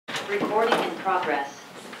Recording in progress.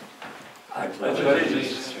 I pledge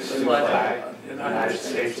allegiance to the flag of the United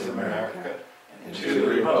States of America and to the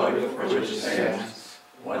republic for which it stands,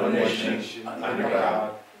 one nation, under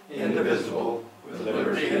God, indivisible, with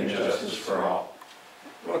liberty and justice for all.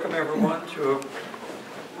 Welcome everyone to a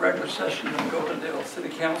regular session of Goldendale City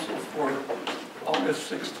Council for August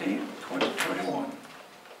 16, 2021.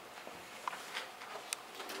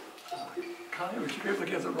 Connie, would you be able to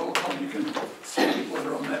give the roll call? You can see people that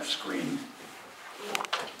are on that screen.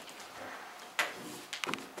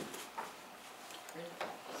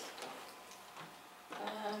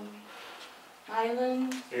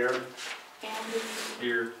 Hyland. Here. Andy.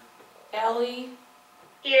 Here. Ellie.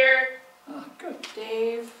 Here. Oh, good.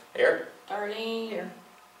 Dave. Here. Darlene. Here.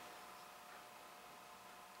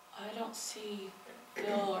 I don't see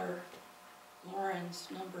Bill or Lauren's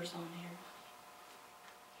numbers on here.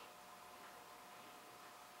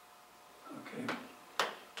 Okay.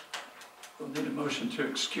 We'll need a motion to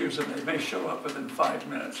excuse them. They may show up within 5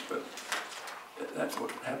 minutes, but that's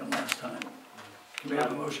what happened last time. Can we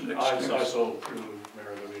have a motion to excuse? I so approve,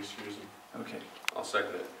 Mayor, that we excuse him. Okay. I'll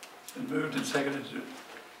second it. It's been moved and seconded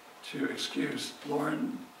to excuse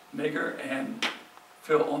Lauren Mager and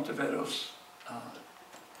Phil Ontiveros,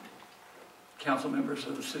 council members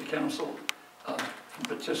of the City Council, from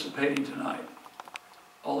participating tonight.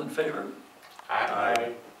 All in favor?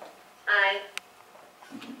 Aye. Aye.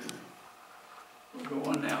 Thank you. We'll go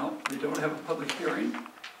on now. We don't have a public hearing.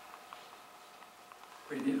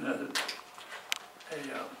 We need a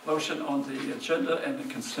motion on the agenda and the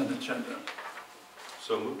consent agenda.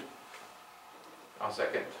 So moved. I'll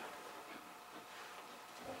second.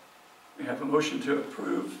 We have a motion to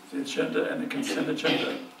approve the agenda and the consent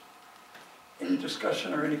agenda. Any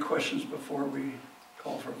discussion or any questions before we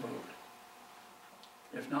call for a vote?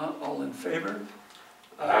 If not, all in favor?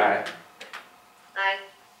 Aye. Aye.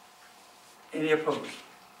 Any opposed?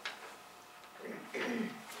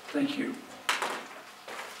 Thank you.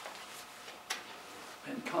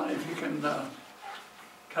 And Connie, if you can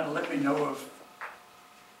kind of let me know if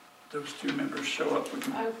those two members show up.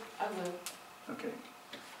 I will. Okay.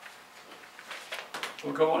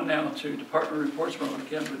 We'll go on now to department reports. We'll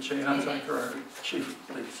begin with Jay Hunziker, our chief,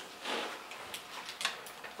 please.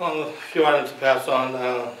 A few items to pass on.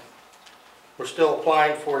 We're still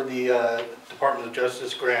applying for the Department of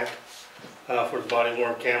Justice grant for the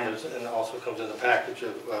body-worn cameras, and it also comes in a package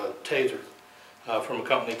of taser from a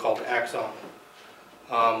company called Axon.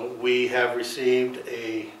 We have received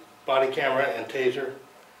a body camera and taser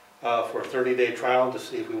for a 30-day trial to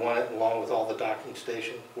see if we want it, along with all the docking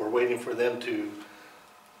station. We're waiting for them to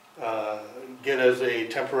get us a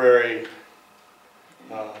temporary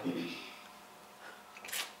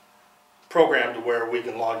program to where we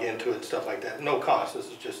can log into it and stuff like that. No cost. This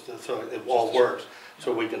is just so it all works,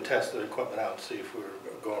 so we can test the equipment out and see if we're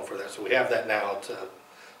going for that. So we have that now. It's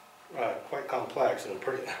quite complex and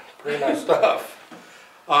pretty nice stuff.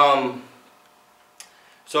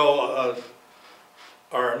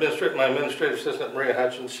 My administrative assistant Maria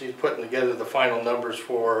Hutchins, she's putting together the final numbers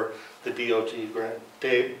for the DOJ grant,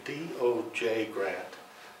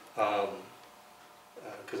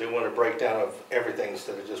 because they want a breakdown of everything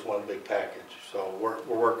instead of just one big package. So we're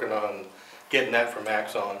working on getting that from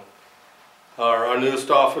Axon. Our newest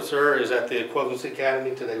officer is at the Equivalency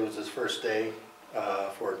Academy. Today was his first day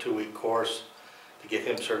for a 2-week course to get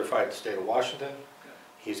him certified in the state of Washington.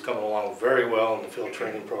 He's coming along very well in the field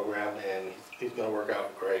training program, and he's going to work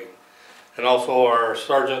out great. And also our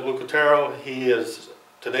Sergeant Lucatero,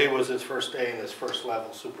 today was his first day in his first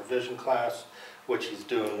level supervision class, which he's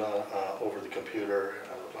doing over the computer,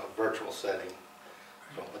 a virtual setting.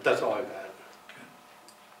 So, but that's all I've got.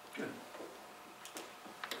 Good.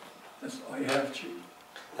 That's all you have, Chief?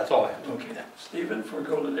 That's all I have. Okay. Stephen, for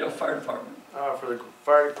Goldendale Fire Department. For the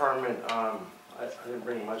fire department, I didn't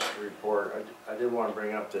bring much to report. I did want to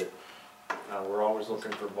bring up that we're always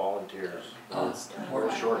looking for volunteers.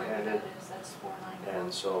 We're short-handed,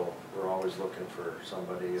 and so we're always looking for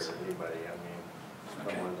somebody or anybody. I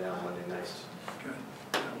mean, come on down Monday nights.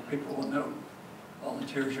 Good. People will know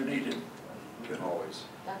volunteers are needed. Good. Always.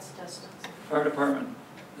 That's distance. Fire department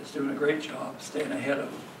is doing a great job staying ahead of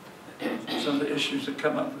some of the issues that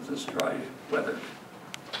come up with this dry weather.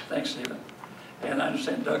 Thanks, Stephen. And I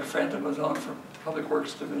understand Doug Fenton was on for Public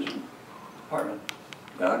Works Division Department.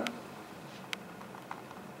 Doug?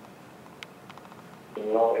 Can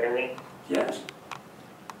you all hear me? Yes.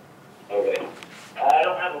 Okay. I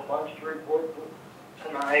don't have a bunch to report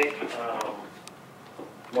tonight.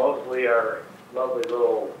 Mostly our lovely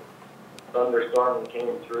little thunderstorm that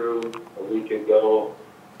came through a week ago.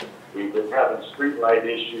 We've been having street light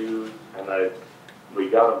issues, and I we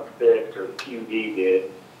got them fixed, or the PUD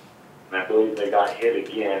did, and I believe they got hit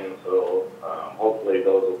again, so hopefully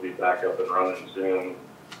those will be back up and running soon.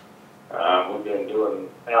 We've been doing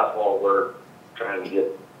asphalt work, trying to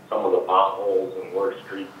get some of the potholes and work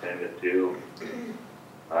streets tended to.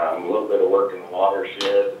 A little bit of work in the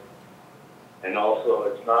watershed. And also,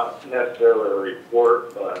 it's not necessarily a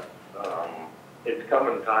report, but it's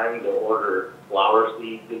coming time to order flower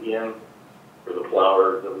seeds again for the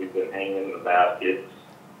flowers that we've been hanging in the baskets.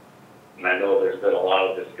 And I know there's been a lot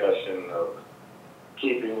of discussion of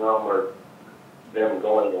keeping them or them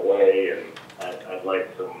going away, and I'd like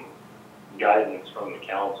some guidance from the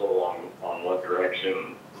council on what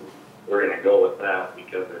direction we're going to go with that,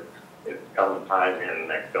 because it's coming time here in the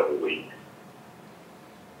next couple of weeks.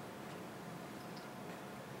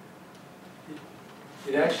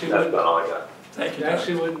 It actually That's would, about all I got. Thank you, it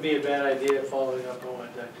actually Doug. wouldn't be a bad idea following up on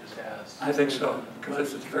what Doug just asked. I think so,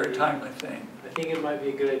 because it's a very timely thing. I think it might be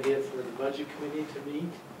a good idea for the budget committee to meet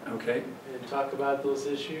Okay, and talk about those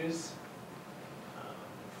issues.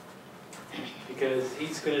 Because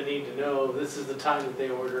he's gonna need to know, this is the time that they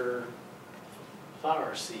order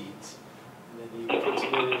flower seeds. And then he puts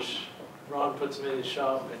them in his, Ron puts them in his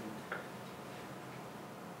shop and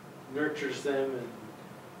nurtures them and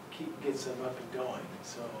gets them up and going.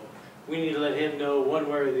 So we need to let him know one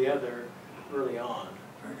way or the other early on.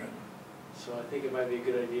 very good. So I think it might be a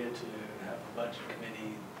good idea to have a budget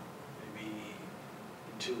committee maybe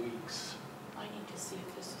in 2 weeks. I need to see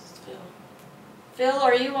if this is Phil. Phil,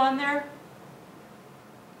 are you on there?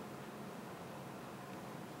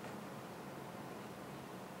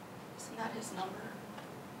 Isn't that his number?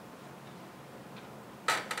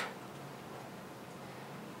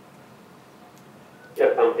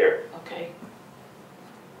 Yes, I'm here. Okay.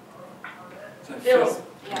 Is that Phil's, Phil?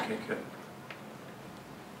 yeah. Okay, good.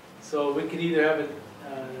 So we could either have it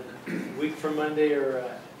a week from Monday or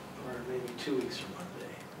maybe 2 weeks from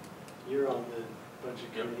Monday. You're on the budget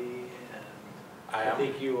Yep. committee and I I am.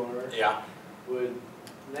 think you are. Yeah. Would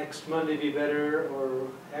next Monday be better, or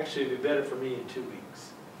actually it'd be better for me in 2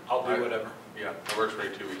 weeks? I'll do whatever. Yeah, that works for me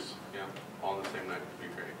 2 weeks. Yeah, all on the same night would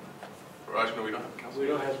be great. Or actually, no, we don't have a council. We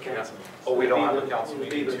don't meeting. have council. Oh, we So don't it'll have be a council it'll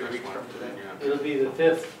be meeting the too, week next from month. today. Yeah. It'll be the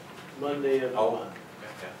 5th Monday of the Oh. month.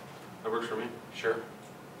 Yeah. That works for me. Sure.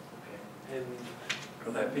 And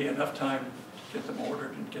Will that be enough time to get them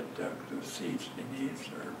ordered and get the seeds he needs,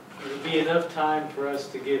 or? it'll be enough time for us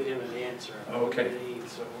to give him an answer. on Okay. whether he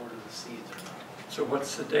needs to order the seeds or not. So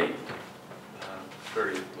what's the date?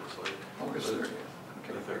 30th looks like. August 30th.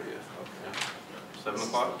 The Okay, 30th. Yeah. 7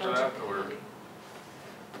 o'clock for that, or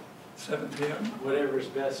 7 p.m.? Whatever's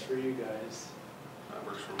best for you guys. that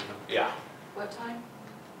works for me. Yeah. What time?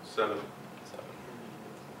 7.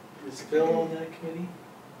 Is Phil on that committee?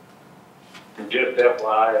 Just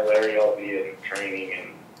FYI, Larry, I'll be in training in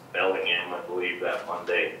Bellingham, I believe, that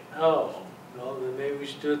Monday. Oh, well, then maybe we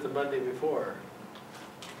should do it the Monday before.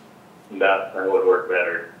 That would work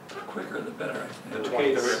better. The quicker the better, I The think.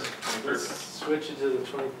 Okay, 23rd. let's switch it to the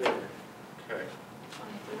 23rd. Okay.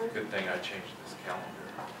 23rd? Good thing I changed this calendar.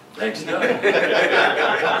 Thanks, Doug. I figured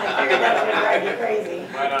that would drive you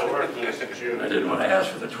crazy. Might not work this June. I didn't want to ask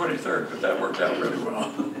for the 23rd, but that worked out really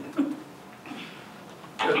well.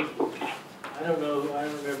 Good. I don't know, I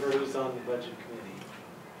don't remember who's on the budget committee.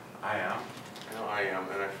 I am. I know I am,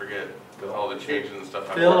 and I forget with all the changes and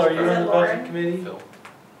stuff. Phil, are you on the budget Lauren? committee? Phil.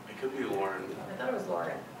 It could be Lauren. I thought it was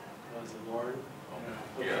Lauren. Was it Lauren?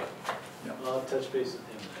 Yeah. Okay. Well, I'll touch base with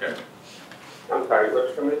him. Okay. I'm sorry,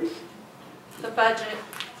 which committee? The budget.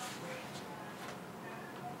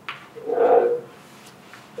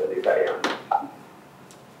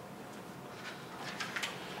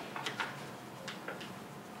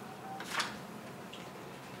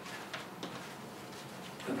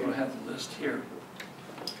 I don't have the list here.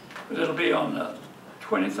 But it'll be on the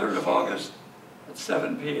 23rd of August at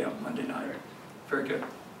 7 p.m. Monday night. Very good.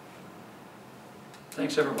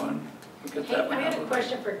 Thanks, everyone. We'll get Hey, that one I out had a of the way.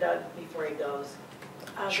 question for Doug before he goes.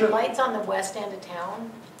 Sure. The lights on the west end of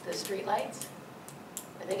town, the street lights,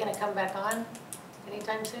 are they gonna come back on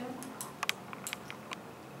anytime soon?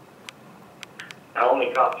 I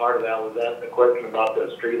only caught part of that. Was that the question about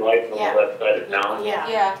the street lights on Yeah. the west side of town? Yeah.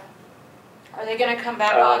 Yeah. Are they gonna come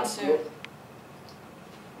back on soon?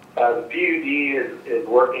 The PUD is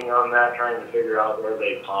working on that, trying to figure out where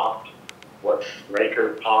they popped, what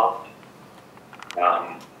breaker popped.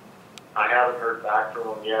 I haven't heard back from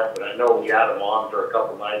them yet, but I know we had them on for a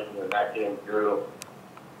couple nights and then that came through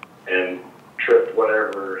and tripped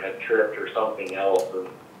whatever had tripped or something else, and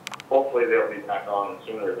hopefully they'll be back on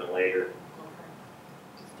sooner than later.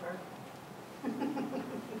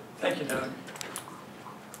 Thank you, Doug.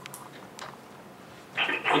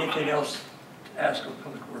 Anything else to ask of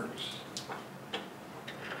Public Works?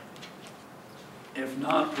 If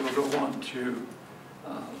not, we'll go on to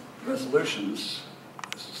resolutions.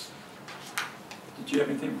 Did you have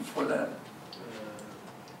anything before that?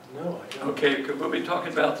 No, I don't. Okay, we'll be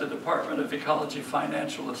talking about the Department of Ecology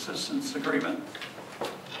Financial Assistance Agreement.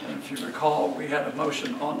 And if you recall, we had a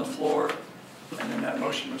motion on the floor, and then that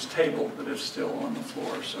motion was tabled, but it's still on the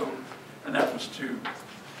floor. So, and that was to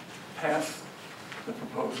pass the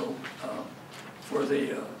proposal for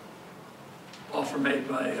the offer made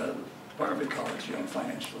by Department of Ecology on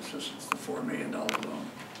financial assistance, the $4 million loan.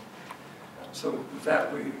 So with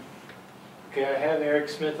that, we Okay, I have Eric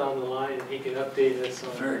Smith on the line, and he can update us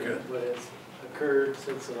on Very good. what has occurred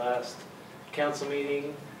since the last council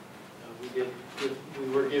meeting. We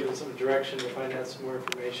were given some direction to find out some more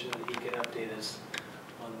information, and he can update us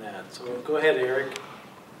on that. So go ahead, Eric.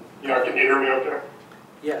 Yeah, can you hear me okay?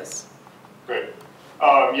 Yes. Great.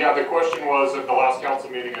 Yeah, the question was at the last council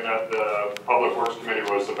meeting and at the Public Works Committee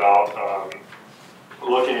was about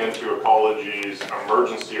looking into Ecology's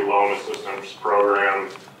emergency loan assistance program,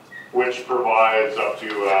 which provides up to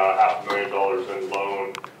 $500,000 in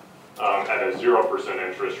loan at a 0%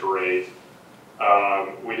 interest rate.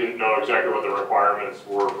 We didn't know exactly what the requirements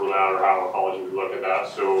were for that or how Ecology would look at that.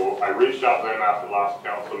 So I reached out to them after the last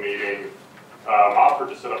council meeting, offered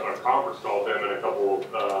to set up a conference call with them and a couple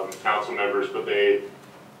council members, but they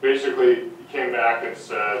basically came back and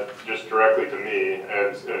said, just directly to me,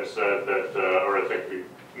 and said that, or I think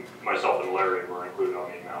myself and Larry were included on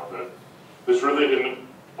the email, that this really didn't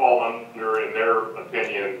fall under, in their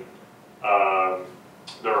opinion,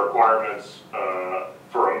 the requirements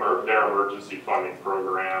for their emergency funding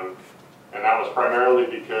program. And that was primarily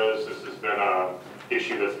because this has been an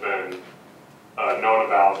issue that's been known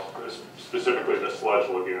about, specifically the sludge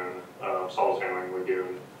lagoon, solids handling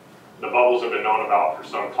lagoon. The bubbles have been known about for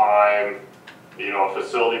some time. You know, a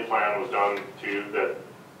facility plan was done that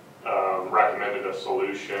recommended a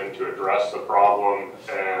solution to address the problem,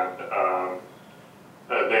 and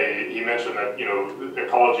he mentioned that, you know,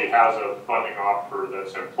 Ecology has a funding offer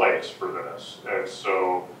that's in place for this, and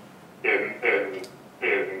so in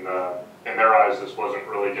their eyes, this wasn't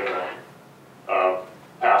really going to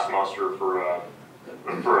pass muster for an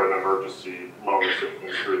emergency loan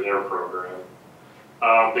assistance through their program.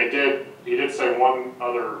 He did say one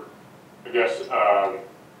other, I guess,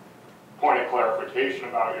 point of clarification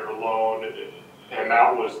about your loan, and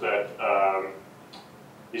that was that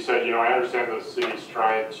he said, you know, I understand the city's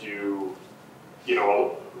trying to, you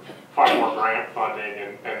know, find more grant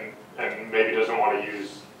funding and maybe doesn't want to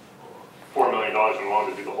use $4 million in loan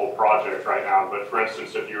to do the whole project right now. But for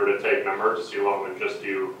instance, if you were to take an emergency loan and just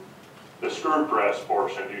do the screw press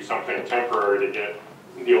portion, do something temporary to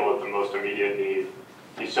deal with the most immediate need,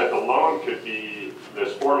 he said the loan could be,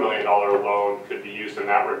 this $4 million loan could be used in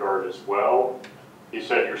that regard as well. He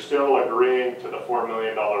said you're still agreeing to the $4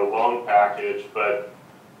 million loan package, but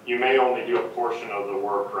you may only do a portion of the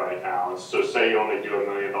work right now. So say you only do $1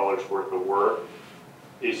 million worth of work.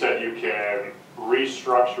 He said you can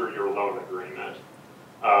restructure your loan agreement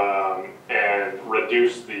and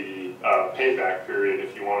reduce the payback period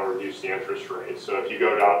if you want to reduce the interest rate. So if you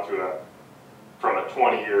go down to from a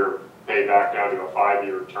 20-year payback down to a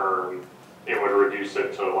 5-year term, it would reduce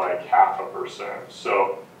it to like 0.5%.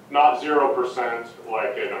 So not 0%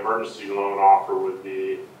 like an emergency loan offer would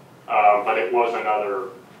be, but it was another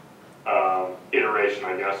iteration,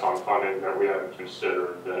 I guess, on funding that we hadn't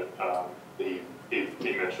considered that he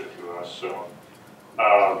mentioned to us. So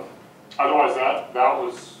otherwise, that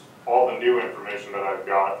was all the new information that I've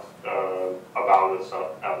got about this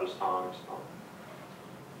at this time. So.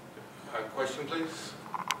 Question, please.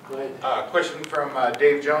 Go ahead. Question from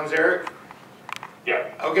Dave Jones, Eric.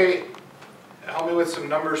 Yeah. Okay, help me with some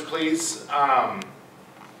numbers, please.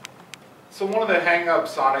 So one of the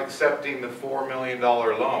hang-ups on accepting the $4 million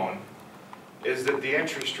loan is that the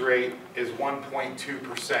interest rate is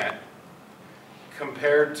 1.2%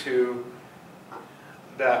 compared to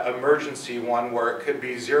the emergency one where it could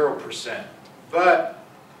be 0%. But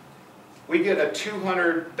we get a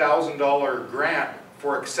 $200,000 grant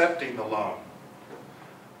for accepting the loan.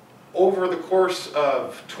 Over the course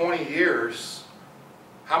of 20 years,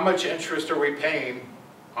 how much interest are we paying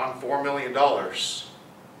on $4 million?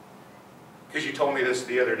 Because you told me this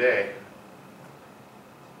the other day.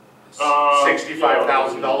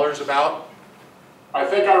 $65,000 about? I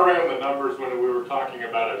think I ran the numbers when we were talking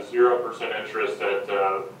about a 0% interest at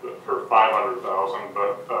for $500,000,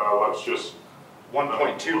 but let's just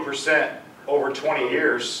 1.2% over 20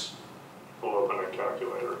 years. We'll open a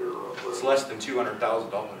calculator here real quick. It's less than $200,000,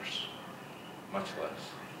 much less.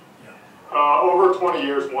 Over 20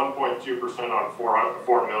 years, 1.2% on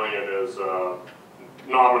 4 million is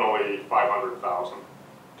nominally 500,000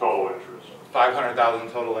 total interest. 500,000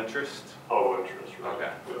 total interest? Total interest, right?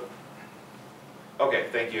 Okay. Yeah. Okay,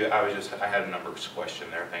 thank you. I had a numbers question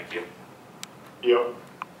there, thank you. Yep.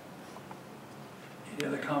 Any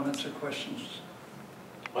other comments or questions?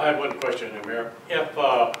 I have one question, Mayor. If,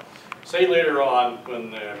 say later on,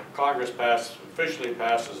 when the Congress officially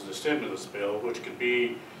passes the stimulus bill, which could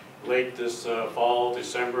be late this fall,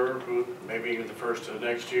 December, maybe even the first of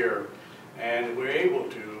next year, and we're able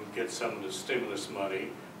to get some of the stimulus money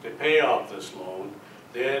to pay off this loan,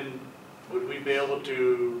 then would we be able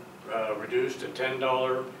to reduce the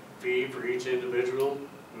 $10 fee for each individual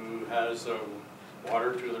who has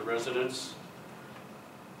water to the residents?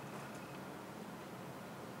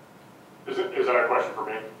 Is that a question for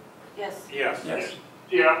me? Yes. Yes. Yes.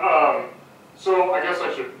 Yeah, so I guess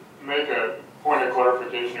I should make a point of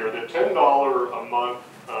clarification here. The $10 a month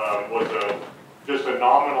was just a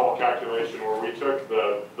nominal calculation where we took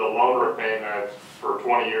the loan repayment for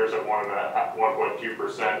 20 years at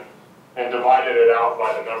 1.2% and divided it out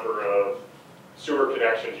by the number of sewer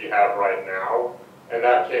connections you have right now. And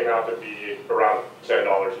that came out to be around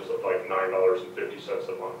 $10, is like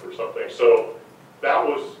 $9.50 a month or something. So that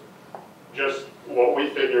was just what we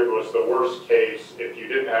figured was the worst case if you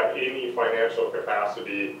didn't have any financial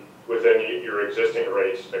capacity within your existing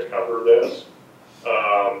rates to cover this.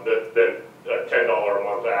 Then a $10 a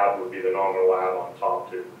month add would be the nominal add on top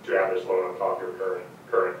to add this loan on top of your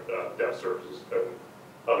current debt services and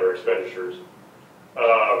other expenditures.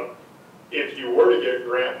 If you were to get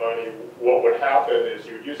grant money, what would happen is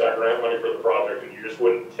you would use that grant money for the project and you just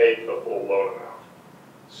wouldn't take the full loan amount.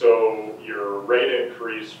 So your rate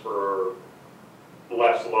increase for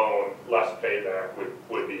less loan, less payback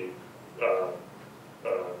would be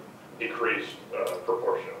decreased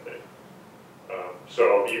proportionately.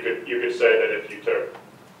 So you could say that if you took,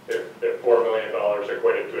 if $4 million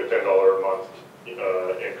equated to a $10 a month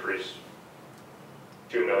increase,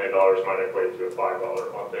 $2 million might equate to a $5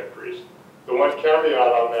 a month increase. The one caveat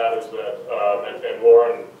on that is that, and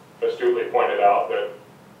Lauren astutely pointed out that,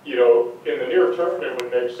 you know, in the near term, it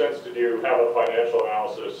would make sense to have a financial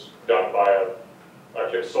analysis done by a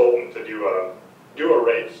consultant to do a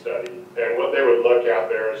rate study. And what they would look at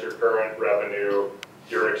there is your current revenue,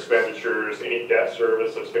 your expenditures, any debt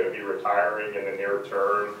service that's going to be retiring in the near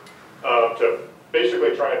term, to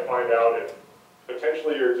basically try and find out if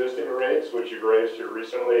potentially your existing rates, which you've raised here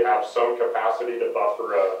recently, have some capacity to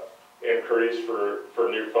buffer a increase for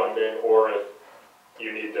new funding, or if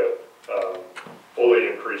you need to fully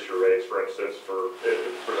increase your rates, for instance, for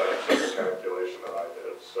that simple calculation that I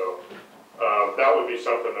did. So that would be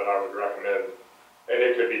something that I would recommend, and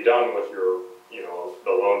it could be done with your, you know, the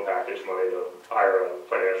loan package money to hire a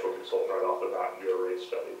financial consultant right off the bat and do a rate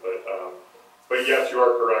study. But yes, you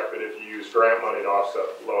are correct that if you use grant money to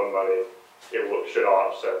offset loan money, it should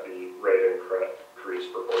offset the rate increase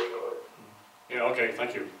proportionally. Yeah, okay,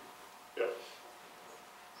 thank you. Yeah.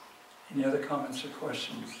 Any other comments or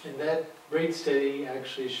questions? And that rate study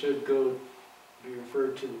actually should be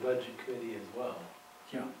referred to the budget committee as well.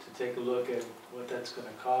 Yeah. To take a look at what that's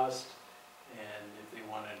gonna cost, and if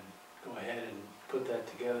they wanna go ahead and put that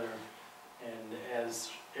together. And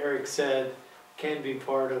as Eric said, can be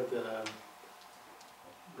part of the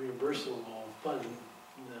reimbursable fund.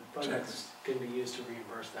 The funds can be used to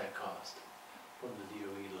reimburse that cost from the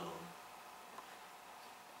DOE loan.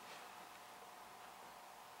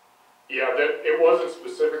 Yeah, it wasn't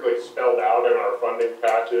specifically spelled out in our funding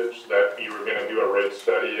package that you were going to do a rate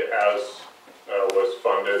study as was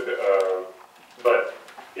funded, but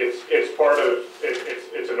it's part of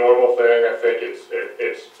it's a normal thing. I think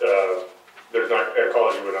there's not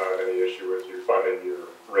college would not have any issue with you funding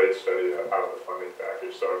your rate study out of the funding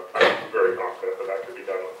package. So I'm very confident that could be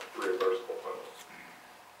done with reimbursable funds.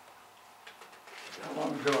 How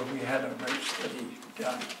long ago have we had a rate study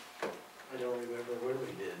done? I don't remember when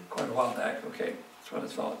we did. Quite a while back, okay, that's what I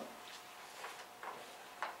thought.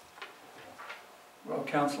 Well,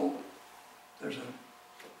 council, there's a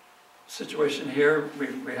situation here.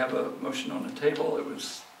 We have a motion on the table. It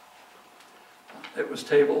was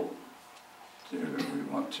tabled. Do we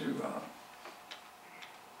want to?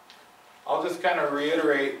 I'll just kind of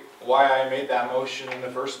reiterate why I made that motion in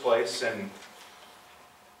the first place, and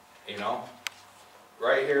you know,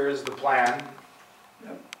 right here is the plan.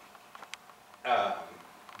 Yep.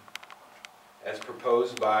 As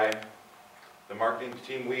proposed by the marketing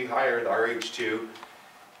team we hired, RH2.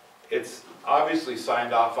 It's obviously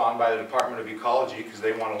signed off on by the Department of Ecology because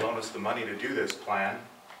they want to loan us the money to do this plan.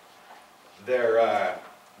 They're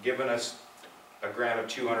giving us a grant of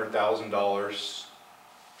 $200,000,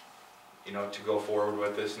 you know, to go forward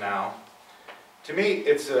with this now. To me,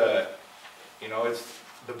 it's it's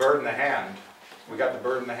the bird in the hand. We got the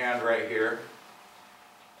bird in the hand right here.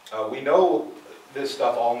 We know this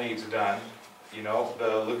stuff all needs done. You know, the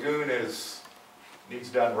lagoon needs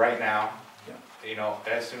done right now, you know,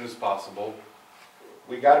 as soon as possible.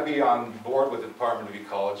 We got to be on board with the Department of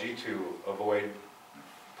Ecology to avoid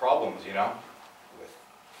problems, you know. With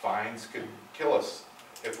fines could kill us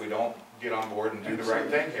if we don't get on board and do the right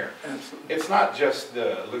thing here. Absolutely. It's not just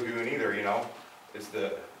the lagoon either, you know. It's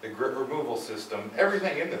the grit removal system.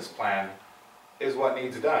 Everything in this plan is what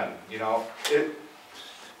needs done, you know.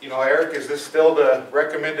 You know, Eric, is this still the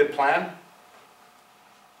recommended plan?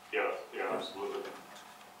 Yeah, absolutely.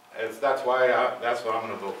 That's what I'm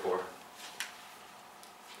gonna vote for.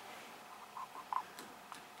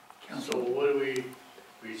 So what do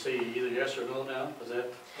we say either yes or no now? Is that?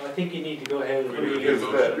 I think you need to go ahead and. We Because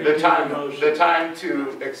the time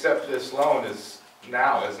to accept this loan is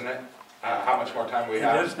now, isn't it? How much more time we It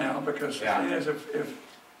have? is now, because the Yeah. thing is, if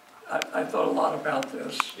I thought a lot about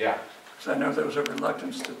this, Yeah, because I know there was a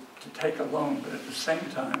reluctance to take a loan, but at the same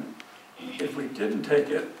time, if we didn't take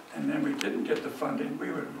it and then we didn't get the funding, we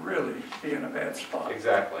would really be in a bad spot.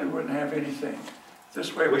 exactly. We wouldn't have anything.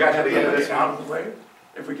 This way, We we got have to the end of money this out month. of the way.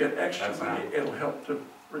 If we get extra That's money, now. it'll help to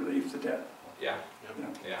relieve the debt. Yeah, you know.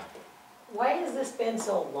 yeah. Why has this been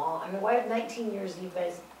so long? I mean, why have 19 years you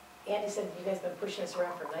guys, Andy said you guys been pushing this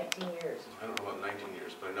around for 19 years. I don't know about 19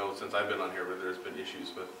 years, but I know since I've been on here, where there's been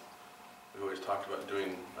issues with, we always talked about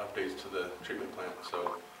doing updates to the treatment plant,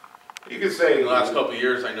 so. You could say, In the last couple of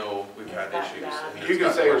years, I know we've had It's gotten issues. bad. and you it's can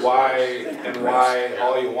gotten say worse and why worse. and why Yeah.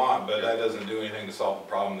 all you want, but that doesn't do anything to solve the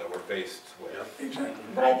problem that we're faced with. Yep. Exactly.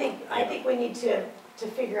 But I think we need to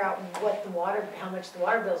figure out what the water, how much the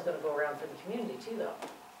water bill's gonna go around for the community too, though.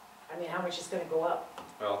 I mean, how much it's gonna go up.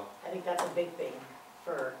 Well, I think that's a big thing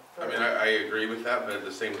for. I mean, I agree with that, but at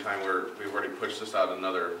the same time, we've already pushed this out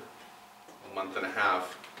another month and a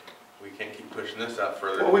half. We can't keep pushing this out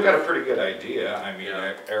further. Well, we got a pretty good idea. I mean,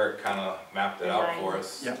 Yeah. Eric kind of mapped it out for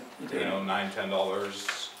us. Yeah, you You did. know, $9,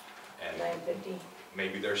 $10, and $9.50.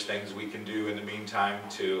 maybe there's things we can do in the meantime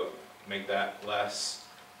to make that less.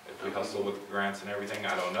 If we hustle with grants and everything,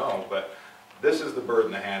 I don't know, but this is the bird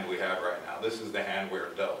in the hand we have right now. This is the hand we're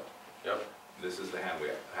dealt. Yep. This is the hand we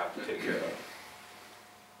have to take care of.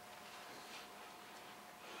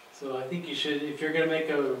 So I think you should, if you're gonna make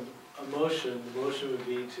a motion, the motion would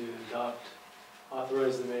be to adopt,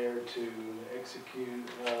 authorize the mayor to execute,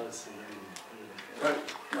 well, let's see. Right,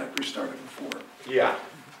 like we started before. Yeah.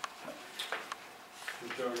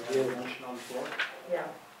 We already have a motion on the floor. Yeah.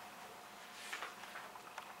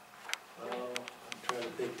 Well, I'm trying to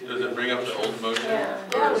think. did Does we it have bring a up the motion? old motion? Yeah.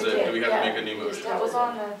 Or Yeah, is we it, do did, we have to yeah. make a new motion? That was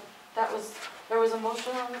on the, there was a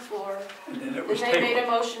motion on the floor. And then it Then was they made a tabled.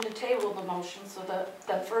 motion to table the motion, so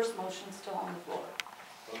the first motion's still on the floor.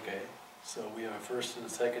 Okay, so we have a first and a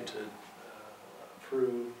second to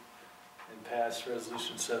approve and pass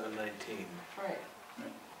resolution 719, Right.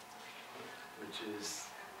 which is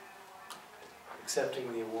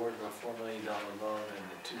accepting the award of a $4 million loan and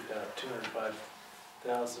the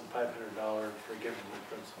 $205,500 forgivable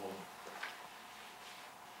principal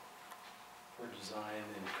for design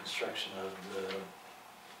and construction of the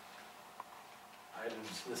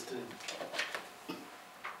items listed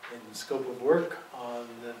in the scope of work on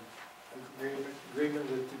the agreement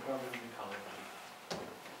with the Department of Ecology.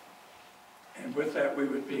 And with that, we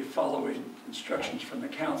would be following instructions from the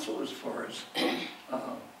council as far as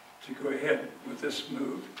to go ahead with this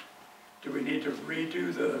move. Do we need to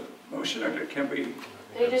redo the motion, or can we,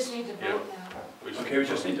 They just need to Yeah. vote now. okay, we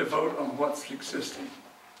just need to vote on what's existing,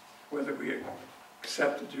 whether we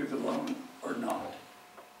accept to do the loan or not.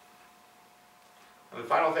 And the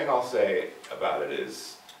final thing I'll say about it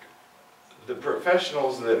is, the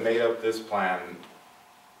professionals that made up this plan,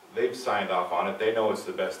 they've signed off on it. They know it's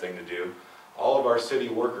the best thing to do. All of our city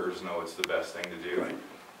workers know it's the best thing to do. Right.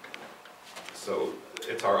 So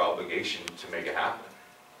it's our obligation to make it happen.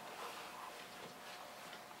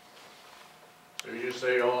 So you just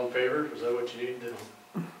say all in favor, is that what you need to?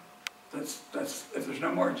 That's, if there's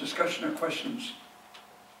no more discussion or questions,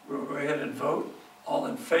 we'll go ahead and vote. All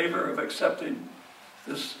in favor of accepting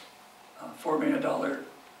this $4 million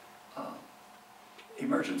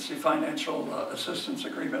emergency financial assistance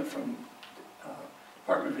agreement from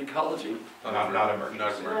Department of Ecology? Not emergency.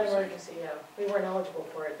 Not Not emergency. emergency, yeah. We weren't eligible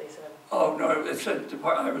for it, they said. Oh, no, it said,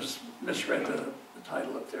 I misread the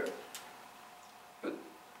title up there. But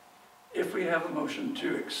if we have a motion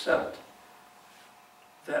to accept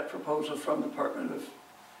that proposal from Department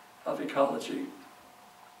of Ecology,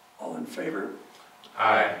 all in favor?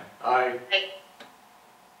 Aye. Aye.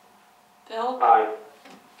 Phil? Aye.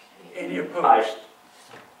 Any opposed? Aye.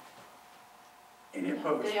 Any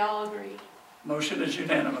opposed? They all agree. Motion is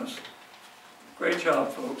unanimous. Great job,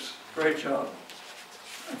 folks. Great job.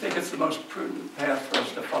 I think it's the most prudent path for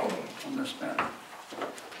us to follow on this matter.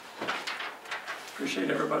 Appreciate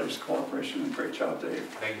everybody's cooperation and great job, Dave.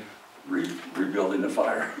 Thank you. Rebuilding the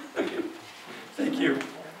fire. Thank you.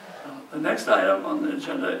 The next item on the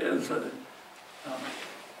agenda is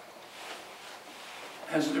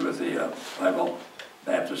has to do with the Bible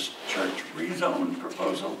Baptist Church rezone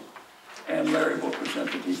proposal, and Larry will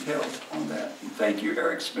present the details on that. And thank you,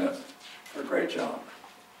 Eric Smith, for a great job.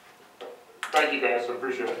 Thank you guys, I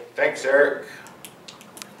appreciate it. Thanks, Eric.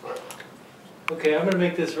 Okay, I'm gonna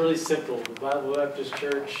make this really simple. The Bible Baptist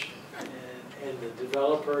Church and the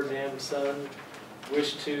developer, Namsun,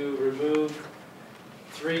 wish to remove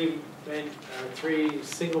three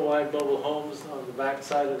single-wide mobile homes on the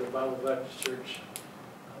backside of the Bible Baptist Church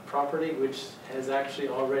property, which has actually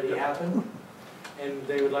already happened. And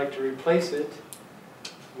they would like to replace it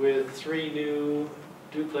with 3 new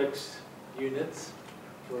duplex units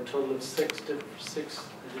for a total of 6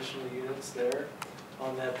 additional units there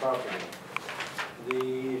on that property.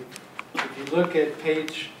 If you look at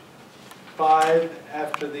page 5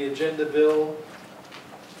 after the agenda bill,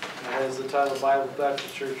 it has the title Bible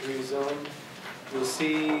Baptist Church Rezone. You'll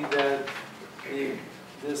see that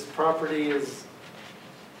this property is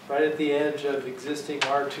right at the edge of existing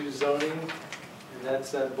R2 zoning, and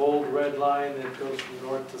that's that bold red line that goes from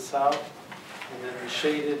north to south, and then the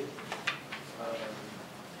shaded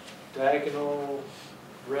diagonal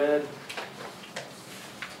red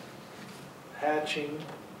hatching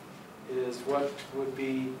is what would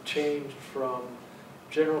be changed from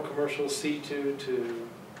general commercial C2 to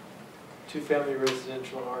two-family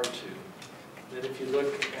residential R2. Then if you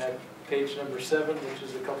look at page number 7, which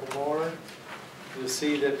is a couple more, you'll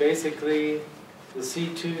see that basically the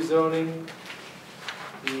C2 zoning,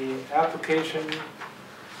 the application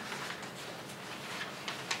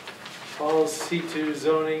follows C2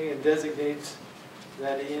 zoning and designates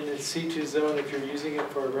that in its C2 zone, if you're using it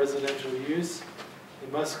for residential use,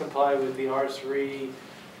 it must comply with the R3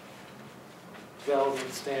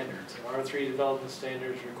 development standards. And R3 development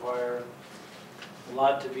standards require a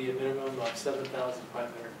lot to be a minimum of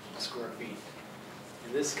 7,500 square feet.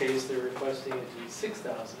 In this case, they're requesting it to be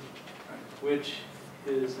 6,000, which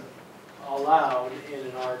is allowed in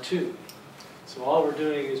an R2. So all we're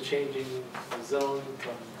doing is changing the zone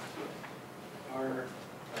from our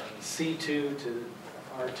C2 to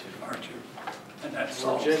R2. R2. And that's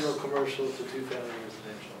From all. general commercial to two-family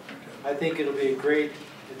residential. Okay. I think it'll be a great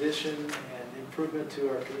addition and improvement to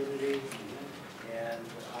our community, and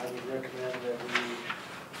I would recommend that we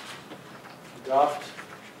adopt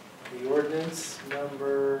the ordinance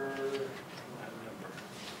number,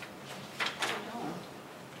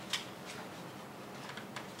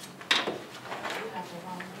 You have the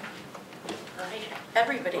wrong one. Right?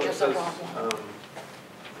 Everybody has the wrong one. Hold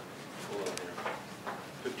on here.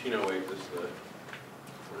 1508 is the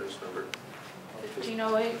ordinance number.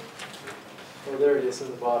 1508? oh, there it is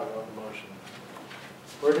in the bottom of the motion.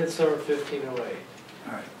 Ordinance number 1508.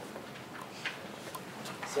 All right.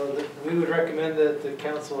 So we would recommend that the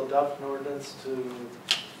council adopt an ordinance to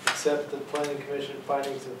accept the planning commission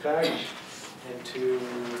findings of fact and to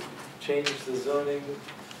change the zoning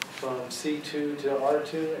from C2 to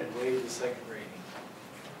R2 and waive the second reading.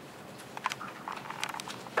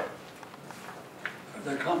 Are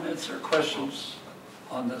there comments or questions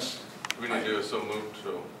on this? We need to do a so moved,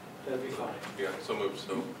 so, That'd be fine. yeah, so moved,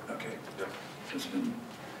 so, Okay. yeah. It's been, do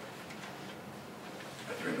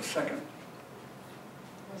we have a second?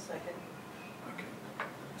 One second. Okay.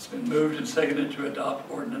 It's been moved and seconded to adopt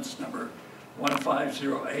ordinance number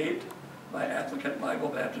 1508 by applicant Bible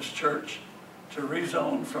Baptist Church to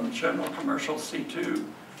rezone from general commercial C2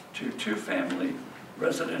 to two-family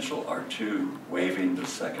residential R2, waiving the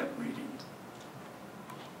second reading.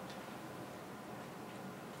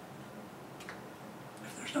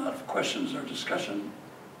 If there's not questions or discussion,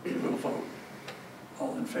 we'll vote.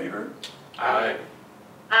 All in favor? Aye.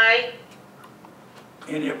 Aye.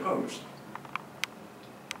 Any opposed?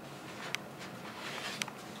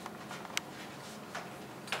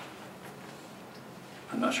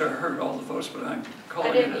 I'm not sure I heard all the votes, but I'm calling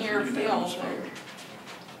it didn't as a hear Phil, unanimous but- vote.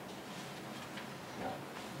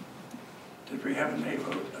 Did we have a nay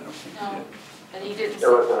vote? I don't think we No, did. and he didn't.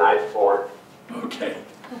 There was an aye for. Okay.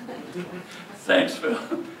 Thanks, Phil.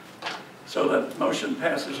 So that motion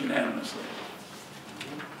passes unanimously.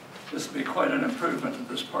 This will be quite an improvement to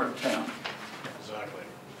this part of town. Exactly.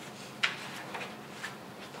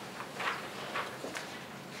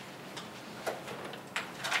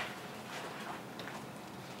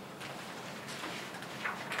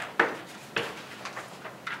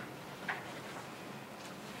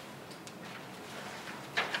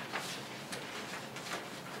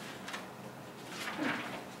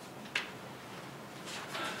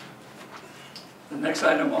 The next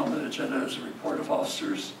item on the agenda is a report of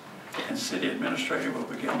officers and city administrator. We'll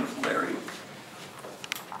begin with Larry.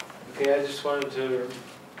 Okay, I just wanted to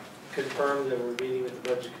confirm that we're meeting with the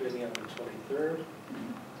budget committee on the 23rd.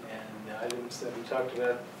 And the items that we talked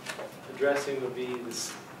about addressing would be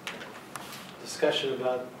this discussion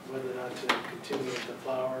about whether or not to continue with the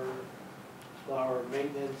flower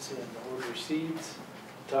maintenance and order seeds,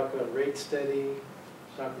 talk about rate study,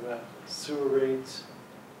 talk about sewer rates,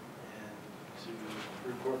 and to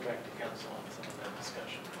report back to council on some of that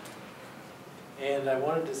discussion. And I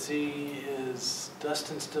wanted to see, is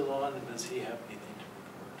Dustin still on, and does he have anything to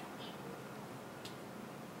report?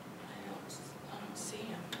 I don't see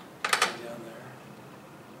him. Is he down there?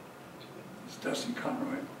 It's Dustin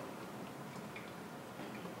Conroy.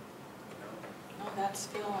 No, that's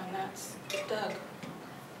Phil and that's Doug.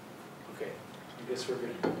 Okay, I guess we're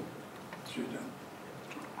good. You're done.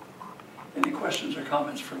 Any questions or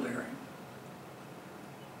comments for Larry?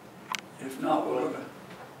 If not, we'll go to...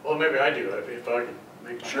 Well, maybe I do, if I can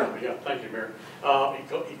make my Sure. comment. Yeah, thank you, Mayor.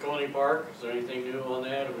 Econi Park, is there anything new on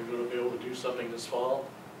that? Are we gonna be able to do something this fall?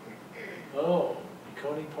 Oh,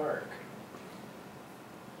 Coney Park.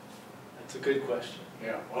 That's a good question.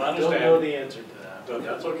 Yeah, well, I I don't know understand. the answer to that. But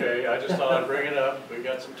that's okay, I just thought I'd bring it up. We've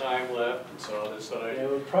got some time left, and so I just thought It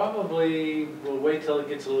would probably, we'll wait till it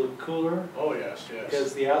gets a little cooler, oh, yes, because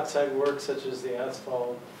yes. the outside work such as the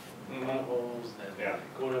asphalt, Mhm. potholes, and Yeah.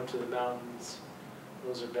 going up to the mountains,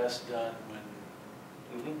 those are best done when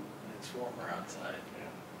Mhm. it's warmer outside.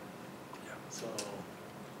 Yeah. So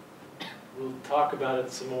we'll talk about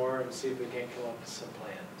it some more and see if we can't come up with some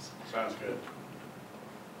plans. Sounds good.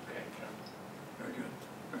 Okay. Very good,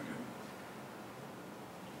 very good.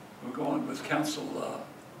 We'll go on with council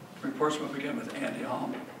reports. We'll begin with Andy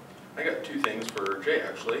Hom. I got two things for Jay,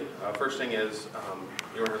 actually. First thing is,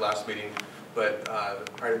 you were here last meeting, but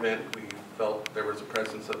prior event, we felt there was a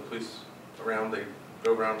presence of the police around. They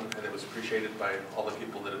drove around, and it was appreciated by all the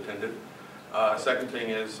people that attended. Second thing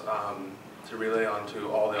is to relay on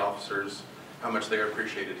to all the officers how much they are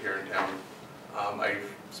appreciated here in town. I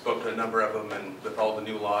spoke to a number of them, and with all the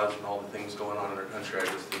new laws and all the things going on in our country, I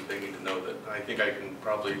just think they need to know that. I think I can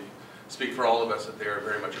probably speak for all of us that they are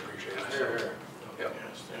very much appreciated. So, yep.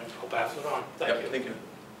 Yes, yes, I'll pass it on. Yep, Thank you. thank you.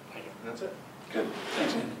 Thank you. And that's it. Good,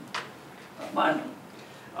 thanks, Andy. Mine.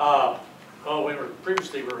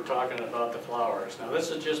 Previously we were talking about the flowers. Now,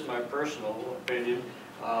 this is just my personal opinion.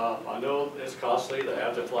 I know it's costly to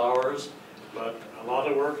have the flowers, but a lot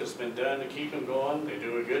of work has been done to keep them going. They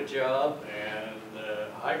do a good job, and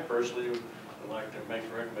I personally would like to make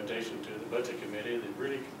a recommendation to the budget committee that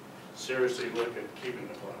really seriously look at keeping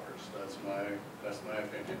the flowers. That's my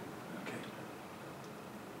opinion. Okay.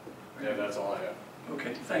 Yeah, that's all I have.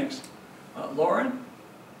 Okay, thanks. Lauren?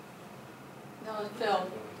 No, it's Phil.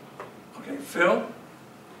 Okay, Phil?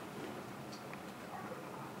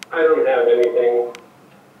 I don't have anything.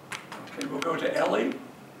 Okay, we'll go to Ellie.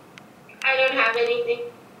 I don't have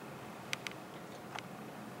anything.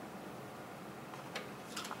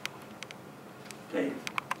 Dave?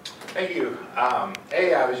 Thank you.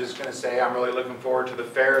 Hey, I was just gonna say, I'm really looking forward to the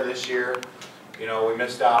fair this year. You know, we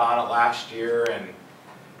missed out on it last year,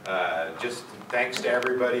 and just thanks to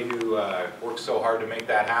everybody who worked so hard to make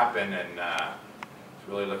that happen, and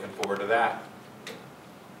really looking forward to that.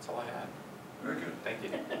 That's all I had. Very good. Thank you.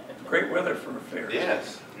 Great weather for a fair.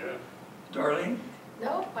 Yes. Yeah. Darlene?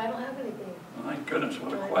 Nope, I don't have anything. My goodness,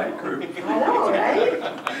 what a quiet group. I know,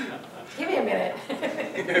 right? Give me a minute.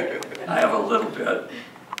 I have a little bit,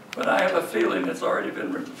 but I have a feeling it's already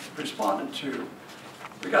been responded to.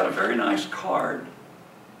 We got a very nice card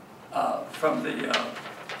from the,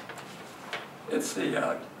 it's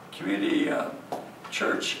the community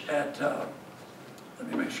church at, let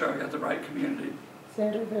me make sure I got the right community.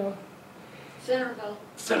 Centerville.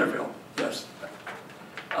 Centerville, yes.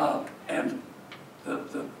 And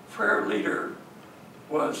the prayer leader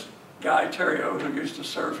was Guy Terrio, who used to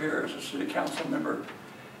serve here as a city council member.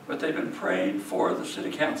 But they've been praying for the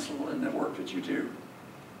city council and the work that you do.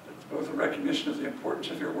 It's both a recognition of the importance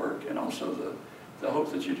of your work and also the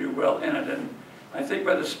hope that you do well in it. And I think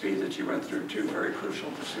by the speed that you went through two very crucial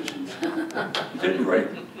decisions, you did great.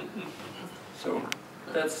 So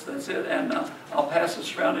that's it. And I'll pass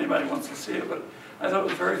this around to anybody who wants to see it. But I thought it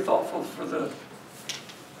was very thoughtful for the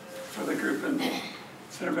group in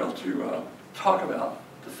Centerville to talk about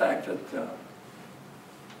the fact that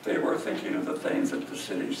they were thinking of the things that the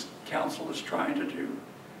city's council is trying to do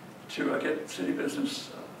to get city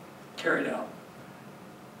business carried out.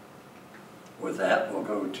 With that, we'll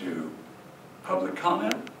go to public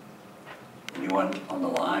comment. Anyone on the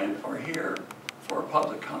line or here for a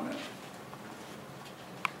public comment?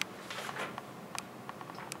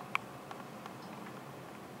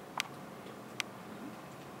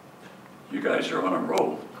 guys are on a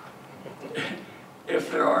roll.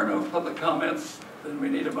 If there are no public comments, then we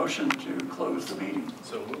need a motion to close the meeting.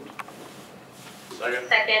 So moved. Second?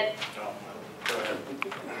 Second. No, go ahead.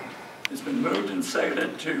 It's been moved and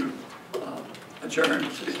seconded to adjourn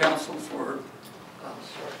City Council for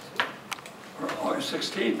August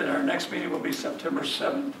 16th, and our next meeting will be September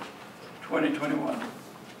 7th, 2021.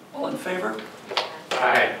 All in favor?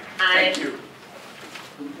 Aye. Aye. Thank you.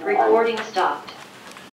 Recording stopped.